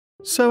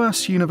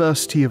SOAS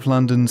University of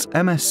London's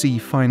MSc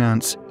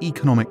Finance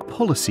Economic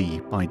Policy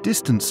by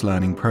Distance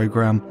Learning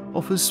programme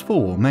offers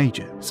 4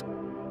 majors.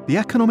 The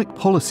Economic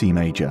Policy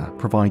major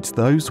provides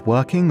those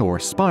working or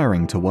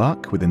aspiring to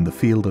work within the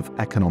field of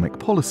economic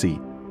policy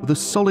with a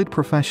solid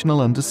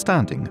professional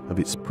understanding of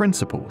its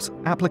principles,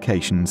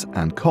 applications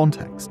and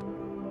context.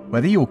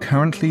 Whether you're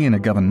currently in a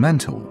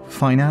governmental,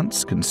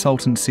 finance,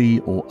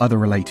 consultancy or other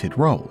related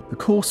role, the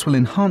course will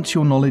enhance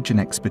your knowledge and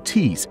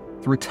expertise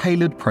through a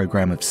tailored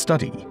programme of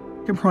study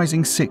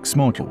comprising 6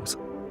 modules,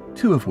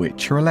 2 of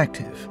which are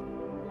elective.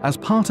 As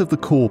part of the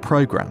core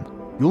programme,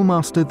 you'll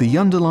master the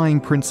underlying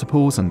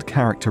principles and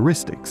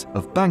characteristics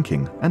of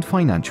banking and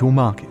financial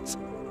markets.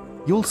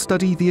 You'll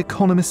study the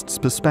economist's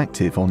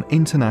perspective on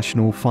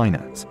international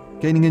finance,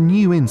 gaining a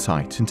new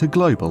insight into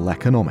global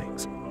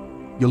economics.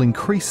 You'll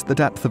increase the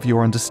depth of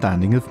your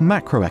understanding of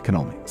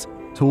macroeconomics,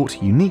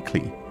 taught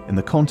uniquely in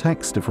the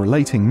context of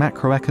relating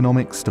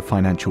macroeconomics to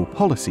financial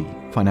policy,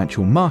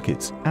 financial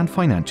markets, and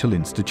financial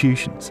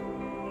institutions.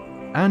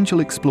 And you'll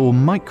explore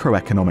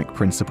microeconomic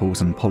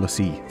principles and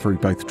policy through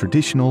both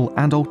traditional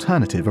and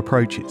alternative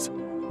approaches,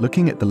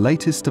 looking at the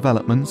latest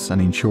developments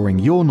and ensuring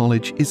your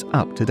knowledge is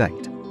up to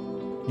date.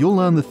 You'll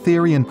learn the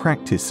theory and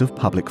practice of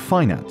public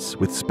finance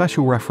with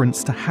special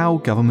reference to how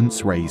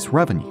governments raise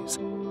revenues,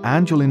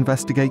 and you'll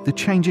investigate the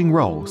changing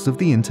roles of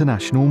the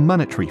International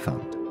Monetary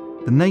Fund,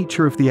 the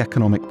nature of the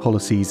economic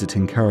policies it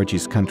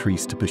encourages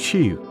countries to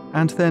pursue,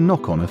 and their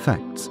knock-on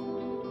effects.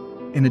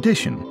 In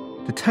addition,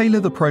 to tailor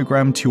the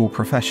programme to your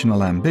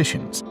professional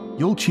ambitions,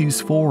 you'll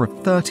choose 4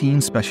 of 13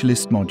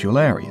 specialist module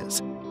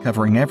areas,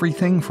 covering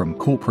everything from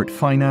corporate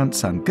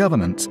finance and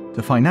governance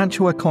to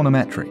financial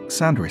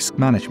econometrics and risk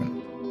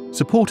management.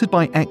 Supported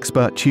by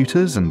expert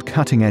tutors and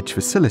cutting-edge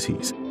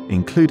facilities,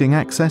 including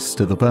access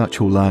to the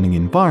virtual learning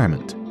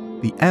environment,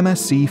 the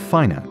MSc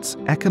Finance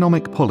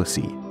Economic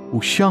Policy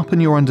will sharpen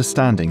your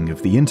understanding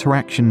of the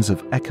interactions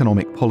of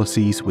economic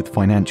policies with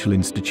financial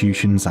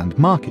institutions and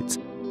markets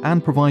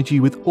and provide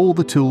you with all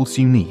the tools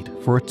you need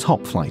for a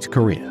top-flight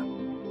career.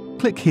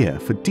 Click here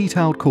for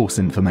detailed course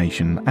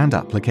information and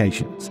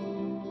applications.